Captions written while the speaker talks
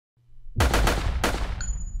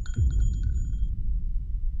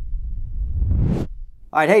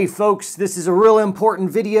All right, hey folks, this is a real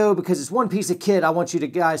important video because it's one piece of kit I want you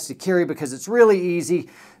guys to carry because it's really easy,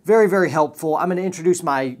 very, very helpful. I'm going to introduce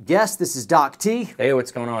my guest. This is Doc T. Hey,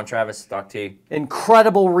 what's going on, Travis? Doc T.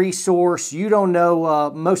 Incredible resource. You don't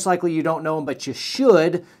know, most likely you don't know him, but you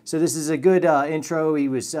should. So this is a good intro. He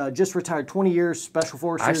was just retired, 20 years, Special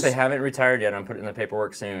Forces. I actually haven't retired yet. I'm putting the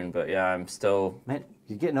paperwork soon, but yeah, I'm still... Man,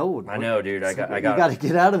 you're getting old. I know, dude. You got to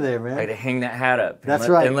get out of there, man. I got to hang that hat up. That's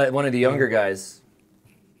right. And let one of the younger guys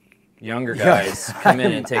come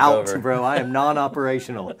in and take out, over. Bro, I am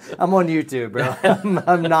non-operational. I'm on YouTube, bro.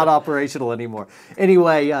 I'm not operational anymore.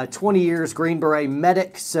 Anyway, 20 years Green Beret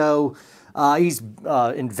medic. So he's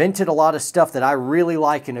invented a lot of stuff that I really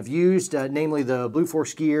like and have used, namely the Blue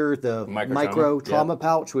Force gear, the micro trauma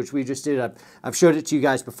pouch, which we just did. I've showed it to you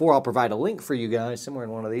guys before. I'll provide a link for you guys somewhere in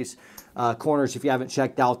one of these corners if you haven't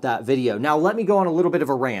checked out that video. Now, let me go on a little bit of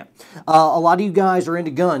a rant. A lot of you guys are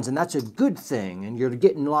into guns, and that's a good thing, and you're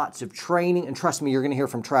getting lots of training, and trust me, you're going to hear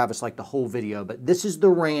from Travis like the whole video, but this is the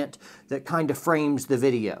rant that kind of frames the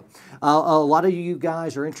video. A lot of you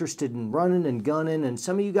guys are interested in running and gunning, and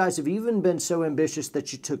some of you guys have even been so ambitious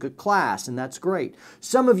that you took a class, and that's great.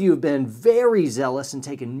 Some of you have been very zealous and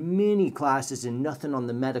taken many classes and nothing on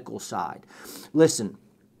the medical side. Listen,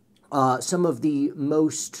 some of the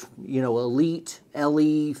most, elite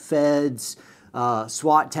LE, feds,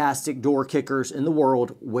 SWAT-tastic door kickers in the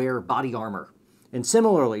world wear body armor. And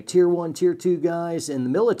similarly, Tier 1, Tier 2 guys in the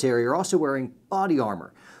military are also wearing body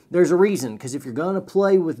armor. There's a reason, because if you're going to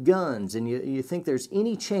play with guns and you think there's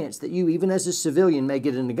any chance that you, even as a civilian, may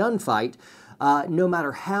get in a gunfight, no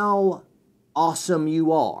matter how awesome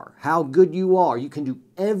you are, how good you are, you can do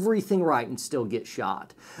everything right and still get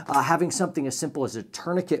shot. Having something as simple as a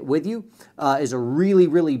tourniquet with you is a really,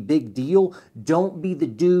 really big deal. Don't be the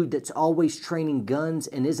dude that's always training guns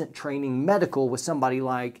and isn't training medical with somebody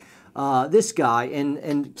like this guy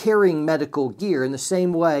and carrying medical gear in the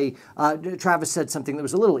same way. Travis said something that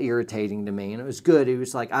was a little irritating to me, and it was good. He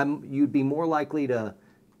was like, you'd be more likely to,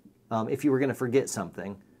 if you were going to forget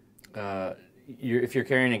something. If you're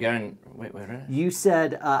carrying a gun, wait. You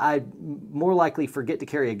said I'd more likely forget to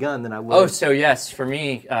carry a gun than I would. Oh, so yes, for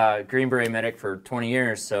me, Green Beret medic for 20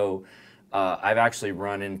 years, so I've actually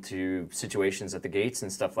run into situations at the gates and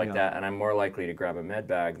stuff like that, and I'm more likely to grab a med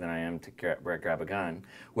bag than I am to grab a gun,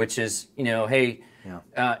 which is, hey,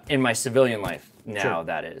 in my civilian life now,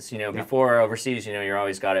 that is. Before overseas, you're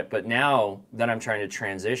always got it, but now that I'm trying to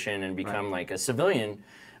transition and become like a civilian,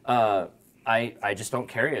 I just don't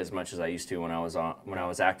carry as much as I used to when I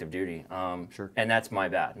was active duty. And that's my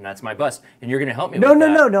bad, and that's my bust. And you're going to help me with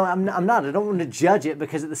that. No, I'm not. I don't want to judge it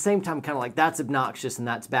because at the same time, kind of like that's obnoxious and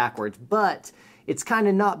that's backwards. But it's kind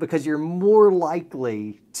of not, because you're more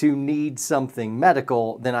likely to need something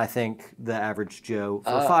medical than I think the average Joe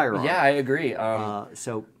for a firearm. Yeah, I agree.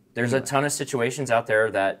 There's a ton of situations out there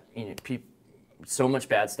that so much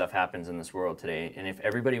bad stuff happens in this world today, and if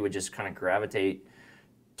everybody would just kind of gravitate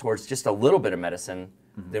towards just a little bit of medicine,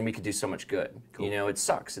 then we could do so much good. Cool. It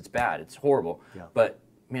sucks, it's bad, it's horrible, but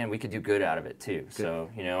man, we could do good out of it too. Good. So,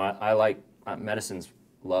 I like medicine's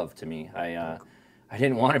love to me. I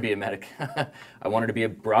didn't want to be a medic. I wanted to be a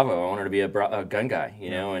Bravo. I wanted to be a gun guy,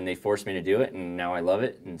 and they forced me to do it, and now I love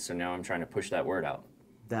it, and so now I'm trying to push that word out.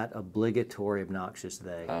 That obligatory obnoxious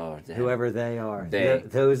they. Oh, whoever they are.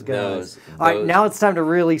 Those guys. All right, now it's time to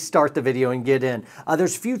really start the video and get in.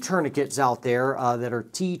 There's a few tourniquets out there that are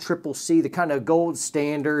TCCC, the kind of gold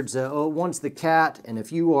standards. One's the CAT, and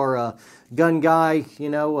if you are a gun guy,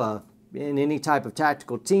 in any type of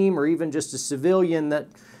tactical team, or even just a civilian that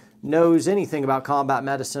knows anything about combat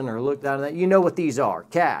medicine or looked at that, you know what these are,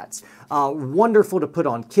 CATs. Wonderful to put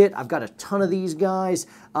on kit. I've got a ton of these guys.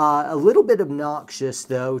 A little bit obnoxious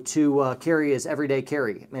though to carry as everyday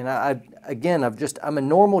carry. I mean, I'm a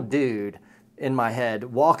normal dude in my head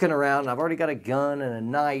walking around. I've already got a gun and a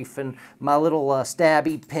knife and my little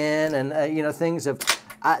stabby pen and things of.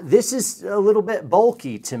 This is a little bit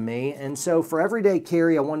bulky to me, and so for everyday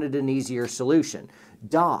carry, I wanted an easier solution.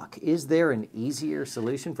 Doc, is there an easier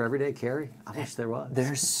solution for everyday carry? I wish there was.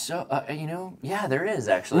 There's yeah, there is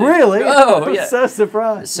actually. Really? Oh, I'm so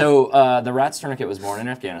surprised. So the RATS tourniquet was born in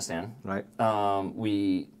Afghanistan. Right.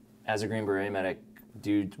 We, as a Green Beret medic,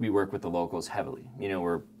 we work with the locals heavily.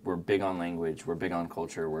 We're big on language, we're big on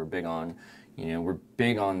culture, we're big on, we're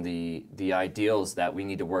big on the ideals that we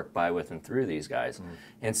need to work by with and through these guys.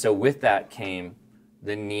 And so with that came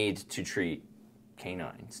the need to treat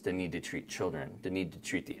canines, the need to treat children, the need to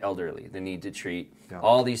treat the elderly, the need to treat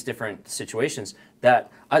all these different situations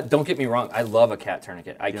that, don't get me wrong, I love a CAT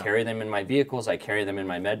tourniquet. I carry them in my vehicles, I carry them in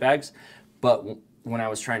my med bags, but when I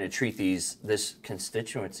was trying to treat this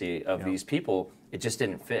constituency of these people, it just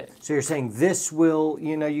didn't fit. So you're saying this will,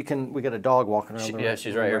 you know, we got a dog walking around. Yeah,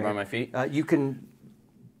 she's right here by my feet. You can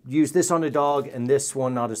use this on a dog and this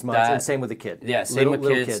one not as much, and same with a kid. Yeah, same with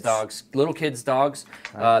kids, dogs. Little kids, dogs.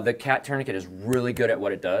 The cat tourniquet is really good at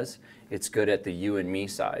what it does. It's good at the you and me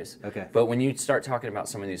size. Okay. But when you start talking about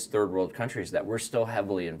some of these third world countries that we're still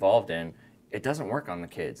heavily involved in, it doesn't work on the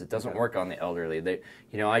kids. It doesn't work on the elderly.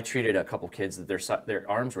 You know, I treated a couple kids that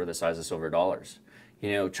their arms were the size of silver dollars.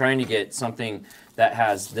 You know, trying to get something that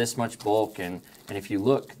has this much bulk, and if you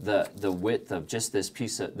look, the width of just this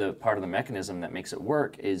piece of the part of the mechanism that makes it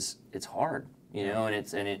work it's hard. You know, and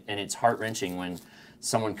it's heart wrenching when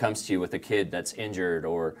someone comes to you with a kid that's injured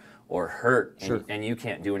or hurt, and you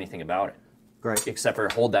can't do anything about it. Great. Except for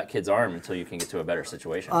hold that kid's arm until you can get to a better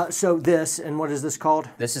situation. So this, and what is this called?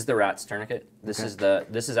 This is the Rat's tourniquet. This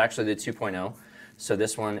is actually the 2.0. So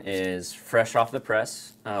this one is fresh off the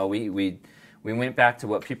press. We went back to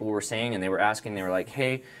what people were saying, and they were asking. They were like,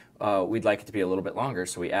 "Hey, we'd like it to be a little bit longer."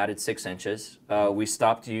 So we added 6 inches. We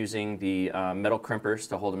stopped using the metal crimpers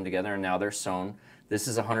to hold them together, and now they're sewn. This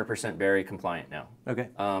is 100% Berry compliant now. Okay.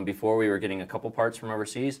 Before we were getting a couple parts from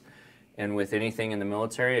overseas. And with anything in the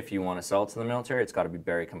military, if you want to sell it to the military, it's got to be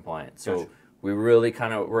Berry compliant. So gotcha. we really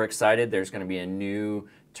we're excited. There's going to be a new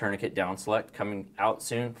tourniquet down select coming out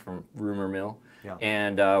soon from Rumor Mill. Yeah.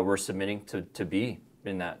 And we're submitting to be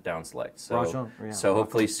in that down select. So, so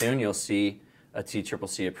hopefully soon you'll see a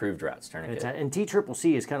TCCC approved Rat's tourniquet. And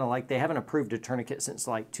TCCC is kind of like, they haven't approved a tourniquet since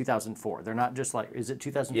like 2004. They're not just like, is it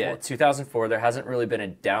 2004? Yeah, 2004. There hasn't really been a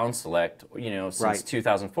down select, you know, since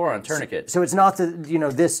 2004 on tourniquets. So it's not that, you know,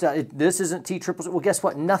 this isn't TCCC. Well, guess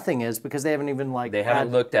what? Nothing is, because they haven't even like. They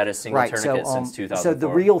haven't looked at a single tourniquet since 2004. So the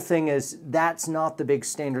real thing is, that's not the big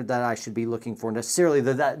standard that I should be looking for necessarily.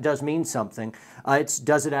 That does mean something.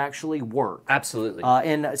 Does it actually work? Absolutely.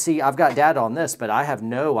 And see, I've got data on this, but I have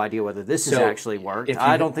no idea whether this has actually worked.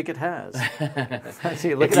 I don't think it has.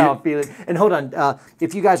 See, look at how I'm feeling. And hold on,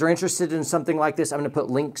 if you guys are interested in something like this, I'm going to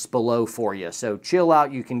put links below for you. So chill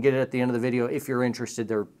out. You can get it at the end of the video if you're interested.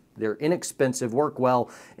 They're inexpensive, work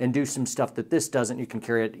well, and do some stuff that this doesn't. You can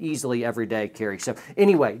carry it easily every day. So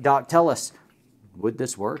anyway, Doc, tell us, would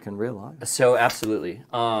this work in real life? So absolutely.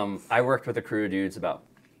 I worked with a crew of dudes about,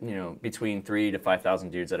 you know, between 3,000 to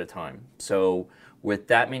 5,000 dudes at a time. So with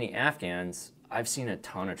that many Afghans, I've seen a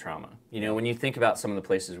ton of trauma. You know, when you think about some of the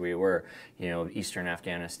places we were, you know, Eastern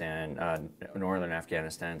Afghanistan, Northern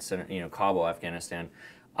Afghanistan, you know, Kabul, Afghanistan,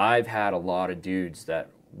 I've had a lot of dudes that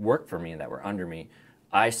worked for me, that were under me.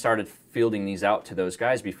 I started fielding these out to those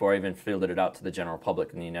guys before I even fielded it out to the general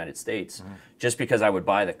public in the United States, just because I would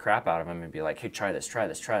buy the crap out of them and be like, hey, try this, try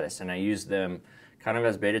this, try this. And I used them kind of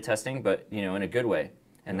as beta testing, but, you know, in a good way.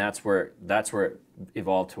 And that's where it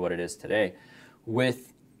evolved to what it is today.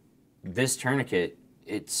 With this tourniquet,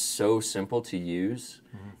 it's so simple to use,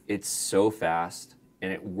 it's so fast,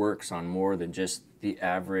 and it works on more than just the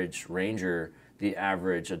average ranger, the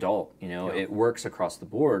average adult. You know, it works across the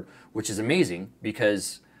board, which is amazing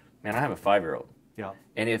because, man, I have a 5-year-old. Yeah.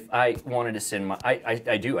 And if I wanted to send my,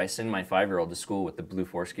 I send my 5-year-old to school with the Blue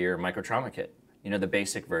Force Gear micro trauma kit, you know, the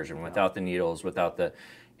basic version without the needles, without the,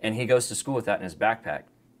 and he goes to school with that in his backpack.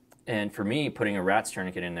 And for me, putting a Rat's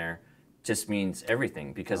tourniquet in there just means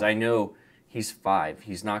everything, because I know he's 5.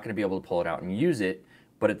 He's not going to be able to pull it out and use it,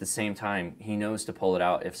 but at the same time, he knows to pull it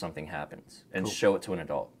out if something happens and show it to an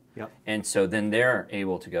adult. Yep. And so then they're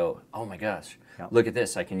able to go, oh my gosh, look at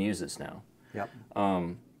this, I can use this now. Yep.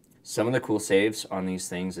 Some of the cool saves on these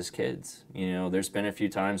things as kids, you know, there's been a few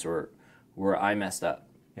times where I messed up.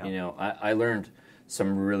 Yep. You know, I learned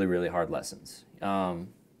some really, really hard lessons.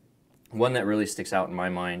 One that really sticks out in my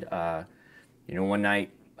mind, you know, one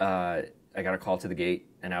night I got a call to the gate,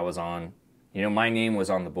 and I was on, you know, my name was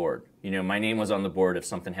on the board. You know, my name was on the board if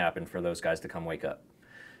something happened for those guys to come wake up.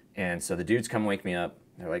 And so the dudes come wake me up.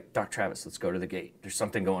 They're like, Doc Travis, let's go to the gate. There's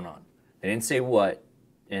something going on. They didn't say what.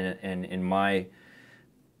 And in my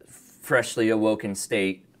freshly awoken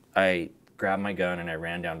state, I grabbed my gun and I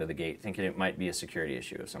ran down to the gate thinking it might be a security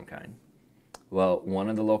issue of some kind. Well, one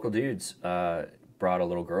of the local dudes brought a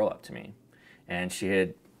little girl up to me, and she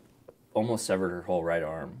had almost severed her whole right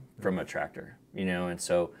arm from a tractor, you know,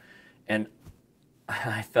 and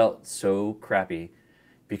I felt so crappy,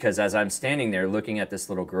 because as I'm standing there looking at this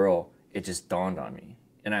little girl, it just dawned on me,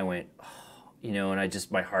 and I went, oh, you know, and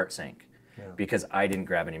my heart sank, because I didn't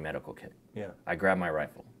grab any medical kit. Yeah. I grabbed my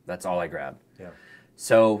rifle. That's all I grabbed. Yeah.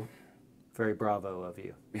 So. Very bravo of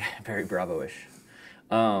you. Yeah, very bravo-ish.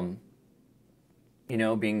 You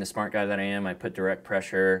know, being the smart guy that I am, I put direct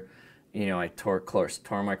pressure. You know, I tore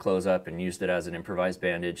my clothes up and used it as an improvised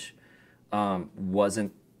bandage.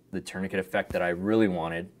 wasn't the tourniquet effect that I really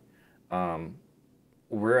wanted.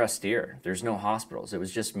 We're austere. There's no hospitals. It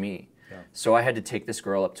was just me. Yeah. So I had to take this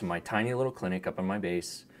girl up to my tiny little clinic up on my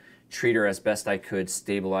base, treat her as best I could,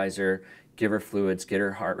 stabilize her, give her fluids, get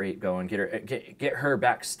her heart rate going, get her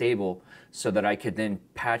back stable so that I could then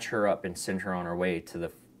patch her up and send her on her way to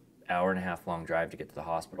the hour-and-a-half long drive to get to the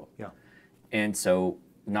hospital. Yeah. And so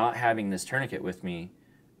not having this tourniquet with me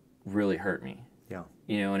really hurt me. Yeah.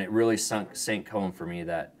 You know, and it really sank home for me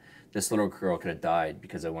that this little girl could have died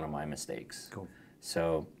because of one of my mistakes. Cool.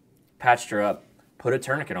 So patched her up, put a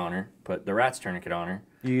tourniquet on her, put the rat's tourniquet on her.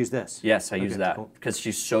 You use this? Yes, I use that because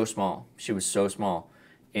she's so small. She was so small,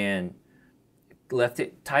 and left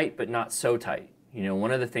it tight, but not so tight. You know,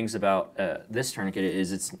 one of the things about this tourniquet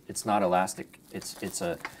is it's not elastic. It's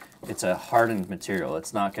a hardened material.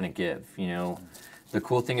 It's not going to give. You know, the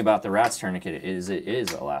cool thing about the rat's tourniquet is it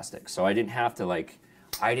is elastic. So I didn't have to like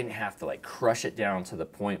crush it down to the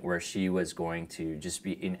point where she was going to just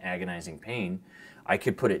be in agonizing pain. I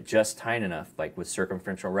could put it just tight enough, like with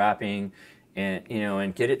circumferential wrapping, and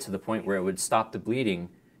and get it to the point where it would stop the bleeding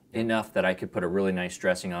enough that I could put a really nice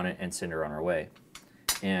dressing on it and send her on her way.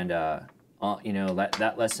 And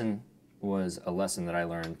that lesson was a lesson that I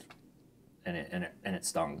learned, and it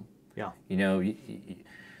stung. Yeah. You know,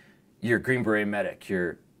 you're a Green Beret medic.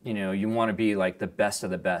 You want to be like the best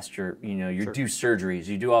of the best. You do surgeries,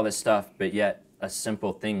 you do all this stuff, but yet a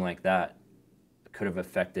simple thing like that could have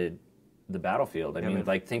affected the battlefield. I mean,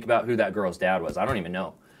 like, think about who that girl's dad was. I don't even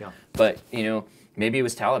know. Yeah. But, maybe it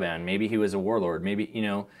was Taliban, maybe he was a warlord, maybe,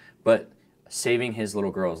 but saving his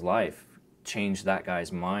little girl's life changed that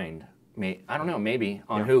guy's mind. I don't know, maybe,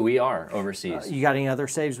 on who we are overseas. You got any other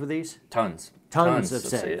saves with these? Tons of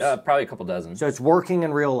saves. Probably a couple dozen. So it's working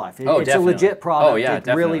in real life. It's definitely. a legit product. Oh, yeah, it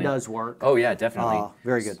definitely. really does work. Oh, yeah, definitely.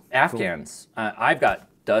 Very good. Afghans. Cool. I've got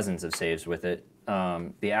dozens of saves with it.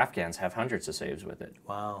 The Afghans have hundreds of saves with it.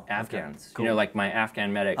 Wow. Afghans. Okay. Cool. Like my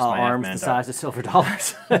Afghan medics, my arms the size of silver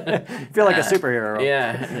dollars. You feel like a superhero.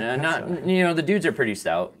 Yeah. The dudes are pretty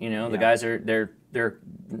stout. The guys they're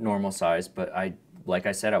normal size, but like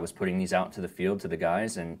I said, I was putting these out into the field to the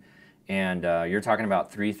guys, and you're talking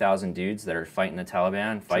about 3,000 dudes that are fighting the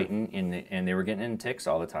Taliban, and they were getting in ticks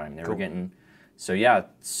all the time. They were getting. So yeah,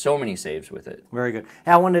 so many saves with it. Very good.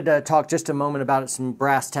 Hey, I wanted to talk just a moment about some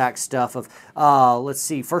brass tack stuff. Let's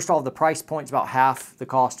see. First of all, the price point's about half the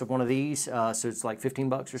cost of one of these, so it's like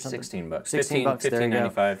 $15 or something. $16. $16. There you go.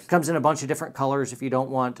 $15.95. Comes in a bunch of different colors. If you don't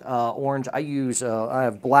want orange, I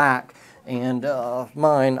have black. And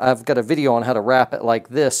mine, I've got a video on how to wrap it like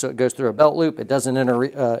this, so it goes through a belt loop. It doesn't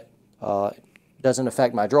doesn't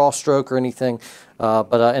affect my draw stroke or anything.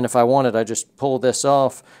 And if I wanted, I just pull this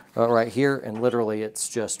off right here, and literally it's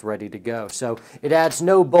just ready to go. So it adds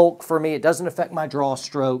no bulk for me. It doesn't affect my draw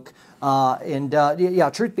stroke.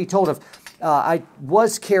 Truth be told, I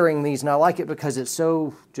was carrying these, and I like it because it's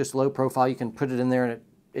so just low profile. You can put it in there, and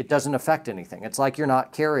it doesn't affect anything. It's like you're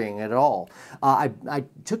not carrying it at all. I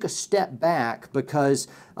took a step back because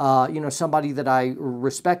somebody that I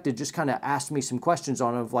respected just kind of asked me some questions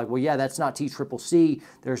on it, of like, well, yeah, that's not TCCC.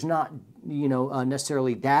 There's not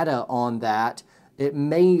necessarily data on that. It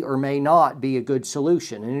may or may not be a good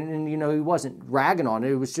solution. And he wasn't ragging on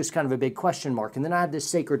it. It was just kind of a big question mark. And then I had this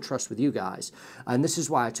sacred trust with you guys. And this is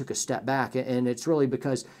why I took a step back. And it's really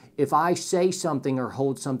because if I say something or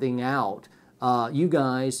hold something out, you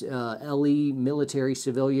guys, LE, military,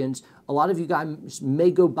 civilians, a lot of you guys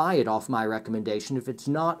may go buy it off my recommendation. If it's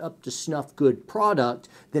not up to snuff good product,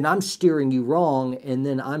 then I'm steering you wrong, and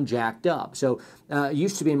then I'm jacked up. So it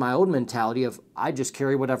used to be in my old mentality of I just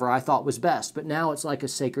carry whatever I thought was best, but now it's like a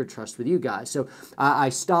sacred trust with you guys. So I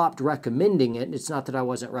stopped recommending it. It's not that I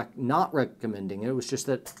wasn't not recommending it. It was just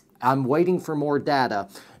that I'm waiting for more data.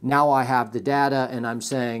 Now I have the data, and I'm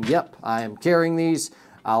saying, yep, I am carrying these.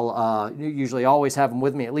 I'll usually always have them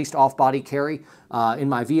with me, at least off-body carry, in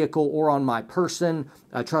my vehicle or on my person.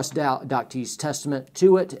 I trust Doc T's testament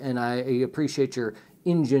to it, and I appreciate your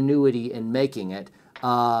ingenuity in making it.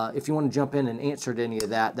 If you want to jump in and answer to any of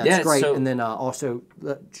that, that's great. And then also,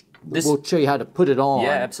 we'll show you how to put it on.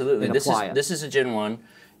 Yeah, absolutely. And apply it. This is a Gen 1.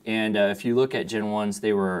 And if you look at Gen 1s,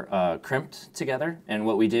 they were crimped together. And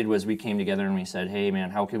what we did was we came together and we said, hey,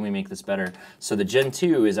 man, how can we make this better? So the Gen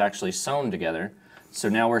 2 is actually sewn together. So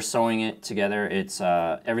now we're sewing it together. It's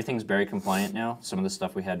everything's very compliant now. Some of the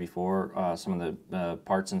stuff we had before, some of the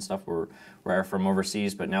parts and stuff were from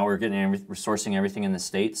overseas, but now we're sourcing everything in the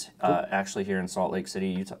States. Cool. Actually, here in Salt Lake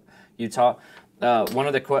City, Utah. One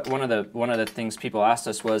of the things people asked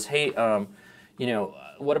us was, hey,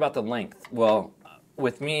 what about the length? Well,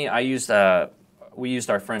 with me, I used we used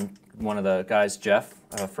our friend, one of the guys, Jeff,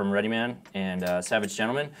 from Ready Man and Savage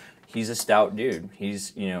Gentleman. He's a stout dude.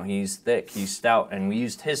 He's, you know, he's thick, he's stout, and we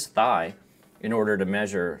used his thigh in order to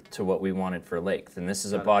measure to what we wanted for length. And this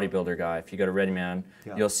is a bodybuilder guy. If you go to Ready Man,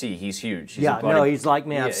 you'll see he's huge. He's no, he's like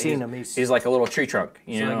me. I've seen him. He's like a little tree trunk,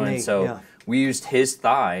 you know. Like and so we used his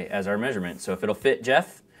thigh as our measurement. So if it'll fit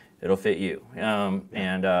Jeff, it'll fit you.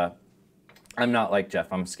 And I'm not like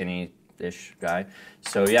Jeff. I'm a skinny-ish guy.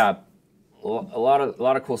 So yeah, a lot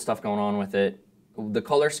of cool stuff going on with it. The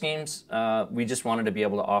color schemes, we just wanted to be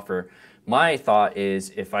able to offer. My thought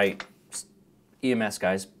is if EMS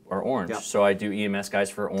guys are orange, so I do EMS guys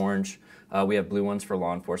for orange. We have blue ones for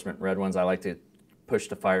law enforcement, red ones I like to push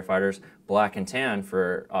to firefighters, black and tan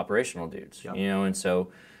for operational dudes. You know, and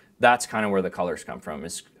so that's kind of where the colors come from.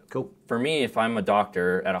 Is cool for me if I'm a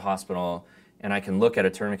doctor at a hospital and I can look at a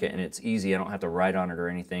tourniquet and it's easy. I don't have to write on it or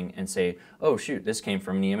anything and say, oh shoot, this came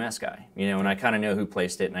from an EMS guy. You know, and I kind of know who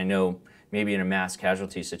placed it, and I know maybe in a mass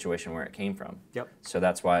casualty situation where it came from. So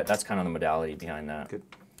that's why, that's kind of the modality behind that. Good.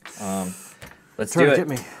 Let's do it. Hit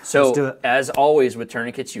me. So Let's do it. as always with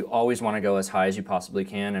tourniquets, you always want to go as high as you possibly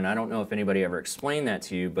can. And I don't know if anybody ever explained that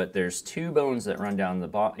to you, but there's two bones that run down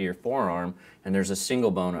your forearm, and there's a single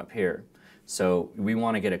bone up here. So we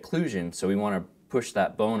want to get occlusion. So we want to push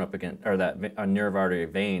that bone up against, or that nerve artery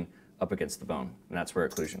vein up against the bone, and that's where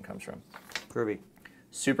occlusion comes from. Groovy.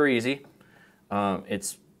 Super easy.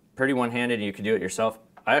 It's pretty one-handed, and you can do it yourself.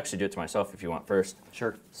 I actually do it to myself if you want first.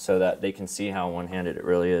 Sure. So that they can see how one-handed it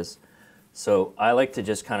really is. So I like to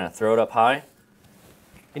just kind of throw it up high.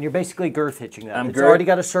 And you're basically girth hitching that. It's already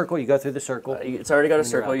got a circle, you go through the circle. It's already got a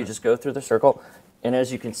circle, you just go through the circle. And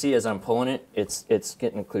as you can see, as I'm pulling it, it's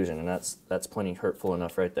getting occlusion, and that's plenty hurtful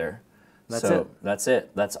enough right there. That's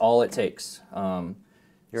it. That's all it takes.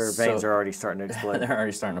 Your veins are already starting to explode. They're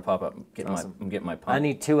already starting to pop up. I'm getting my pump. I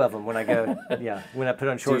need two of them when I go, when I put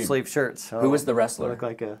on short sleeve shirts. Who was the wrestler look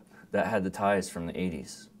like that had the ties from the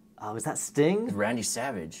 80s? Was that Sting? Randy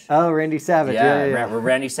Savage. Oh, Randy Savage. Yeah. We're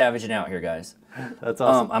Randy Savaging out here, guys. That's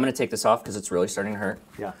awesome. I'm going to take this off because it's really starting to hurt.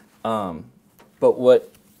 Yeah. But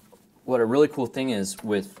what a really cool thing is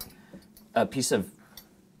with a piece of...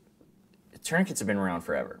 Tourniquets have been around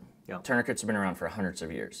forever. Yeah. Tourniquets have been around for hundreds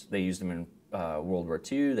of years. They used them in World War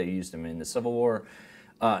II. They used them in the Civil War.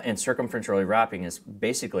 And circumferentially wrapping is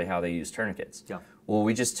basically how they use tourniquets. Yeah. Well,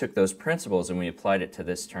 we just took those principles and we applied it to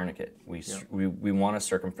this tourniquet. We want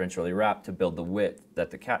to circumferentially wrap to build the width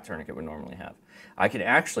that the cat tourniquet would normally have. I can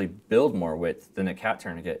actually build more width than a cat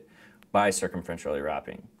tourniquet by circumferentially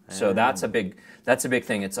wrapping. So that's a big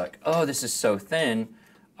thing. It's like, oh, this is so thin,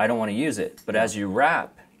 I don't want to use it. But as you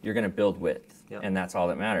wrap, you're going to build width, and that's all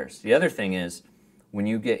that matters. The other thing is, when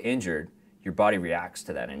you get injured, your body reacts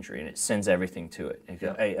to that injury and it sends everything to it. You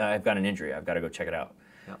go, hey, I've got an injury, I've got to go check it out.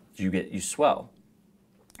 You swell.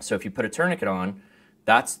 So if you put a tourniquet on,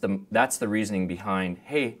 that's the reasoning behind,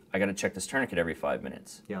 hey, I got to check this tourniquet every 5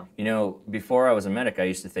 minutes. You know, before I was a medic, I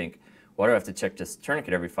used to think, why do I have to check this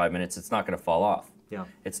tourniquet every 5 minutes? It's not going to fall off.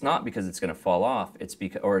 It's not because it's going to fall off, it's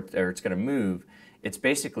because, or it's going to move. It's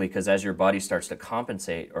basically because as your body starts to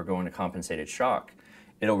compensate or go into compensated shock,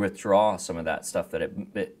 it'll withdraw some of that stuff that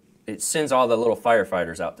it sends all the little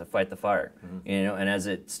firefighters out to fight the fire. You know, and as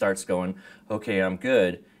it starts going, okay, I'm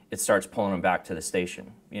good, it starts pulling them back to the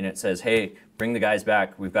station. You know, it says, hey, bring the guys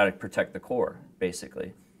back, we've got to protect the core,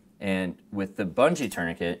 basically. And with the bungee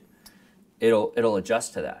tourniquet, it'll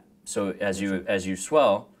adjust to that. So as you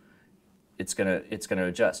swell, it's gonna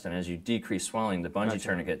adjust, and as you decrease swelling, the bungee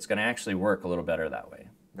tourniquet, it's gonna actually work a little better that way.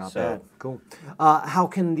 Not bad. Cool. How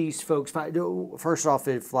can these folks find? First off,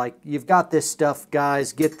 if like you've got this stuff,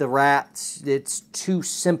 guys, get the rats. It's too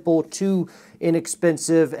simple, too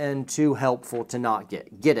inexpensive, and too helpful to not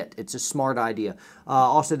get. Get it. It's a smart idea.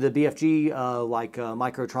 Also, the BFG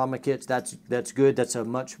micro trauma kits. That's good. That's a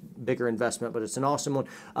much bigger investment, but it's an awesome one.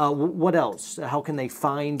 What else? How can they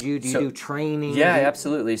find you? Do you do training? Yeah,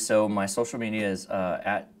 absolutely. So my social media is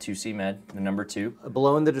at 2CMed, the number 2.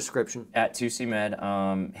 Below in the description. At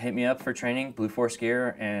 2CMed. Hit me up for training, Blue Force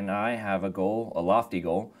Gear, and I have a goal, a lofty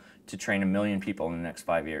goal, to train 1 million people in the next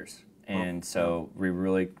 5 years. And so we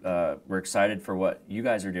really, we're excited for what you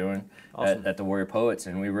guys are doing at the Warrior Poets,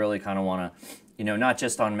 and we really kind of want to, you know, not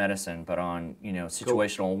just on medicine, but on, you know,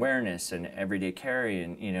 situational awareness and everyday carry,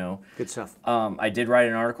 and, you know. Good stuff. I did write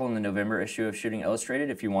an article in the November issue of Shooting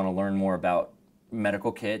Illustrated. If you want to learn more about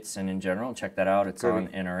medical kits and in general, check that out. It's on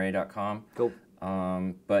NRA.com. Cool.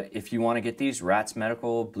 But if you want to get these, Rats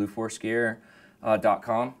Medical,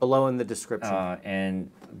 BlueForceGear.com. Below in the description.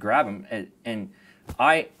 And grab them. And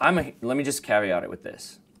let me just caveat it with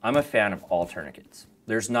this. I'm a fan of all tourniquets.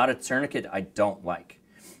 There's not a tourniquet I don't like.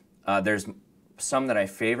 There's some that I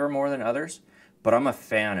favor more than others, but I'm a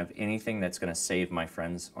fan of anything that's going to save my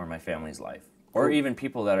friends or my family's life, or even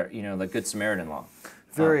people that are, you know, the Good Samaritan law.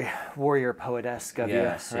 Very warrior poet-esque of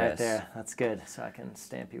yes, you right yes. there. That's good. So I can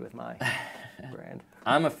stamp you with my brand.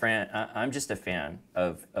 I'm just a fan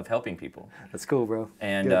of helping people. That's cool, bro.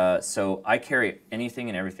 And so I carry anything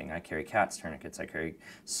and everything. I carry cats, tourniquets. I carry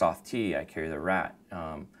SOF-T. I carry the rat.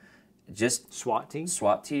 Just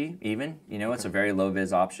SWAT-T even. You know, it's a very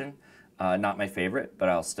low-vis option. Not my favorite, but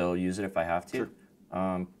I'll still use it if I have to.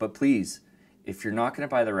 Sure. But please, if you're not going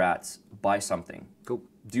to buy the rats, buy something. Cool.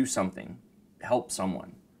 Do something. Help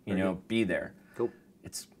someone. You know, be there. Cool.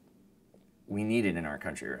 We need it in our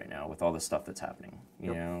country right now with all the stuff that's happening.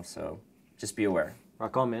 You know, so just be aware.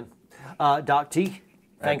 Rock on, man. Doc T,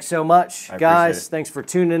 thanks so much, I guys. appreciate it. Thanks for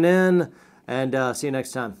tuning in, and see you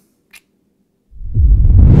next time.